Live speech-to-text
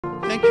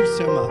Thank you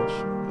so much.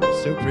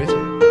 It's so pretty.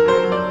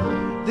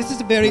 This is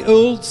a very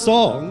old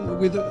song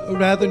with a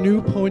rather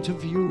new point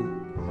of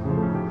view.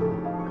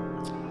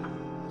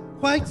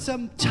 Quite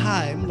some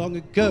time long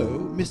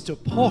ago, Mr.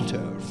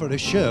 Porter, for a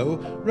show,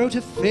 wrote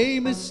a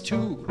famous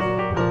tune.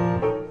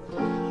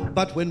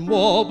 But when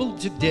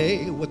warbled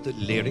today, what the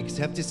lyrics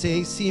have to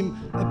say seem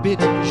a bit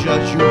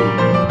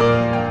jejune.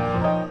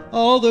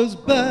 All those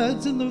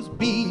birds and those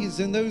bees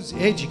and those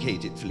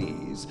educated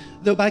fleas,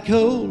 though by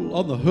coal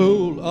on the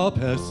whole are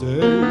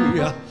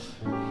passé.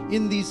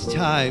 In these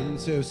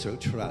times, oh so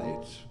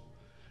trite,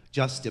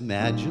 just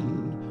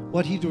imagine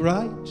what he'd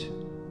write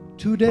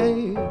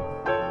today.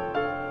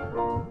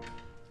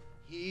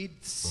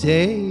 He'd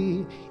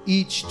say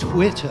each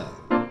Twitter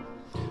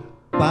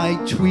by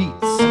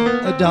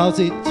tweets does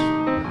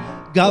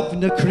it.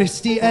 Governor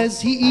Christie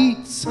as he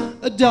eats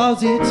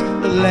does it.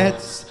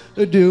 Let's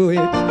do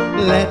it,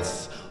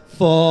 let's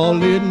fall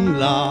in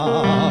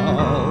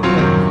love.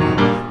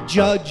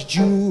 Judge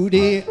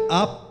Judy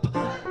up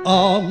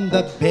on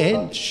the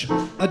bench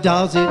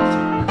does it.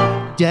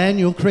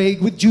 Daniel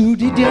Craig with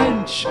Judi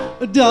Dench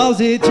does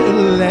it.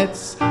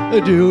 Let's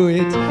do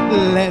it,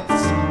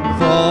 let's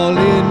fall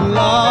in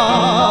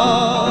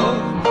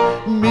love.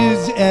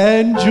 Miss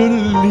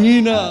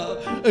Angelina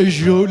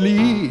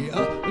Jolie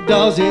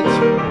does it,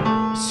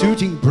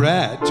 suiting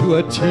Brad to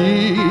a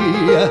T.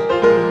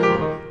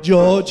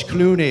 George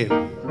Clooney,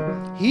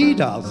 he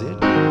does it.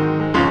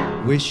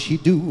 Wish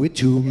he'd do it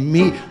to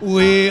me.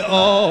 We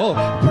all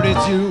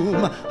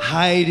presume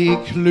Heidi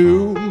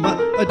Klum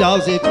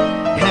does it.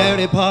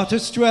 Harry Potter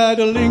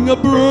straddling a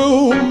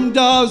broom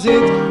does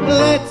it.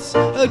 Let's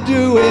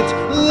do it.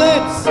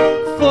 Let's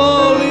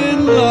fall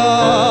in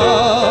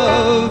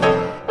love.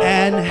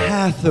 Anne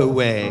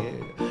Hathaway,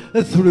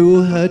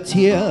 through her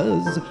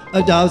tears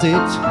does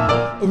it.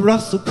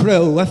 Russell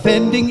Crowe,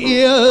 offending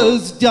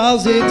ears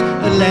does it.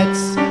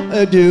 Let's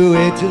do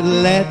it.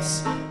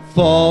 Let's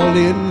fall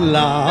in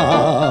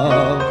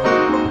love.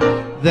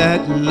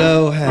 That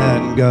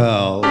Lohan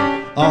girl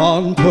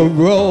on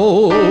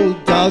parole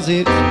does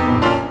it.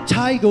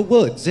 Tiger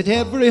Woods at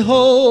every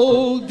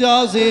hole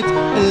does it.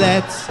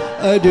 Let's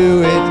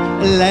do it.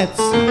 Let's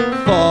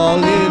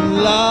fall in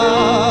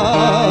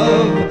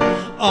love.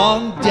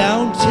 On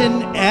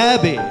Downton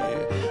Abbey,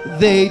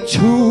 they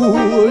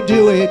too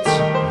do it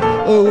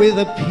with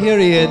a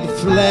period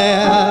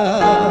flair.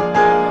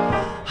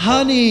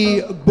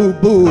 Honey Boo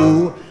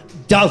Boo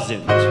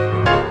doesn't.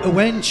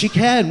 When she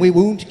can, we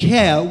won't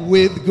care.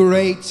 With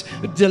great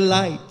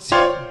delight,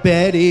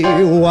 Betty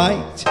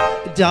White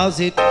does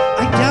it.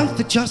 I doubt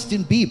that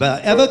Justin Bieber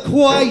ever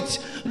quite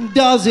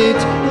does it.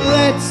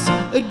 Let's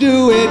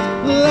do it.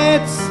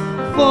 Let's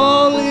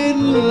fall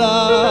in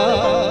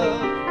love.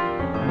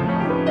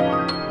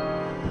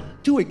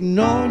 To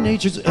ignore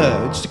nature's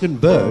urge to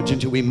converge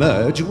and to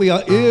emerge, we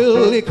are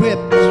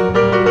ill-equipped.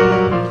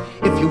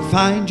 If you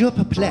find you're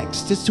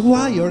perplexed as to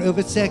why you're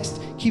oversexed,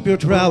 keep your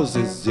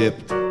trousers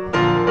zipped.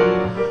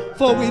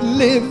 For we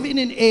live in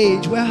an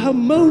age where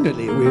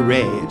hormonally we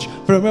rage.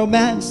 From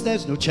romance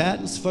there's no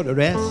chance for the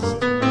rest.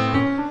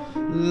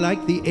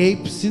 Like the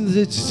apes in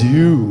the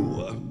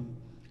zoo,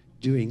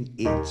 doing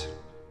it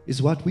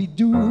is what we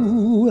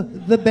do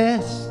the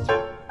best.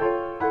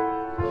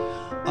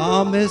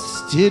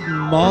 Armistead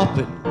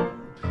Maupin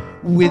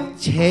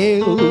with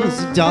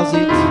tails does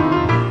it.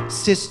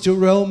 Sister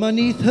Roma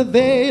neath her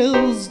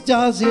veils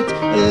does it.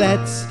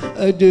 Let's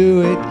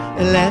do it.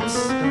 Let's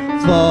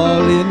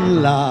fall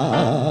in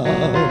love.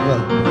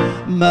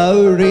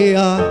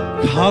 Maria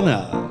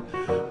Konner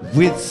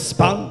with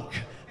spunk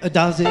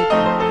does it.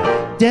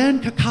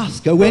 Dan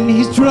Kokoska when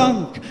he's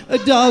drunk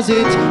does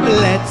it.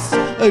 Let's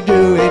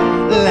do it.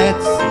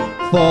 Let's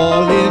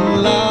fall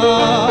in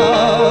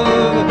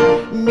love.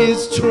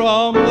 Miss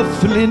Trom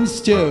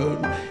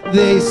Flintstone,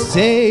 they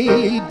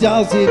say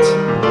does it,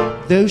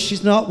 though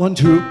she's not one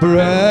to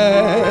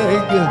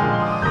brag.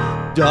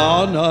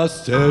 Donna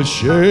says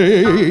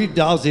she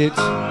does it,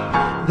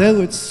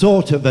 though it's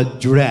sort of a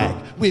drag.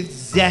 With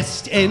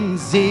zest and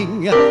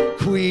zing,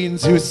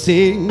 queens who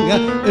sing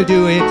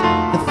do it.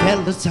 The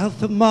fella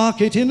south of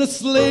Market in a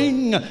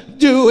sling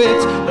do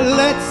it.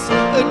 Let's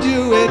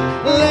do it.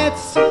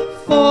 Let's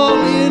fall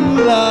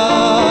in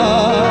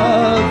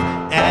love.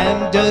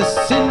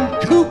 Anderson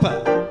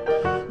Cooper,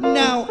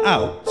 now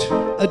out,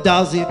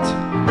 does it.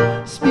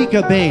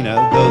 Speaker Boehner,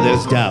 though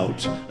there's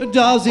doubt,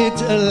 does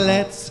it.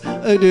 Let's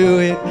do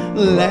it.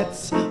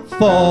 Let's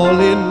fall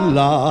in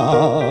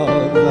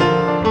love.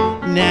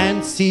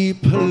 Nancy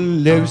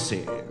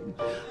Pelosi,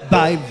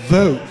 by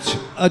vote,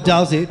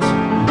 does it.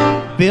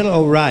 Bill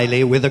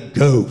O'Reilly with a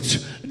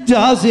goat,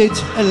 does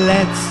it.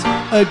 Let's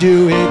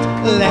do it.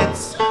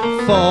 Let's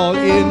fall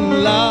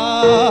in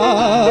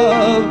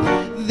love.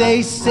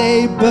 They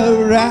say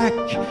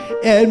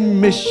Barack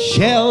and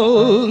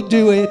Michelle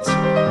do it,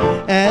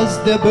 as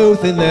they're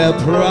both in their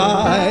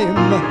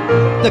prime.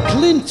 The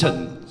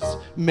Clintons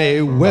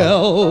may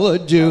well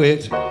do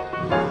it,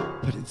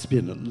 but it's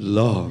been a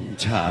long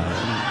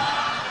time.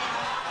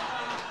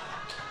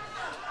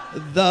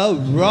 The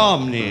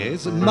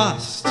Romneys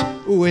must,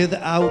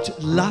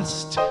 without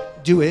lust,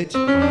 do it.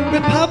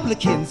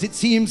 Republicans, it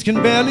seems, can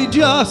barely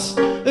just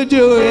do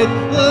it.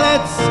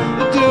 Let's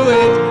do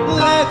it.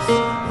 Let's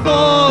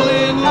fall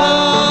in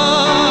love.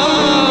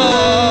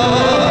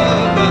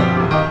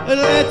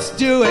 Let's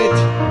do it.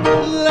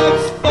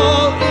 Let's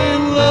fall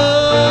in love.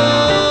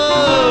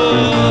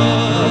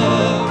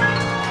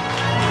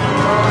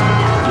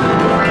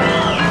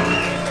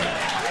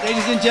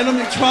 Ladies and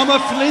gentlemen, Trauma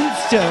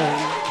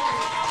Flintstone.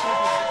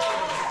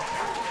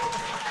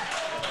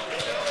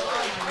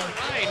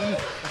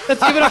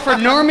 Let's give it up for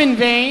Norman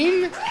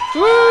Vane.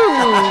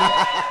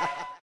 Woo!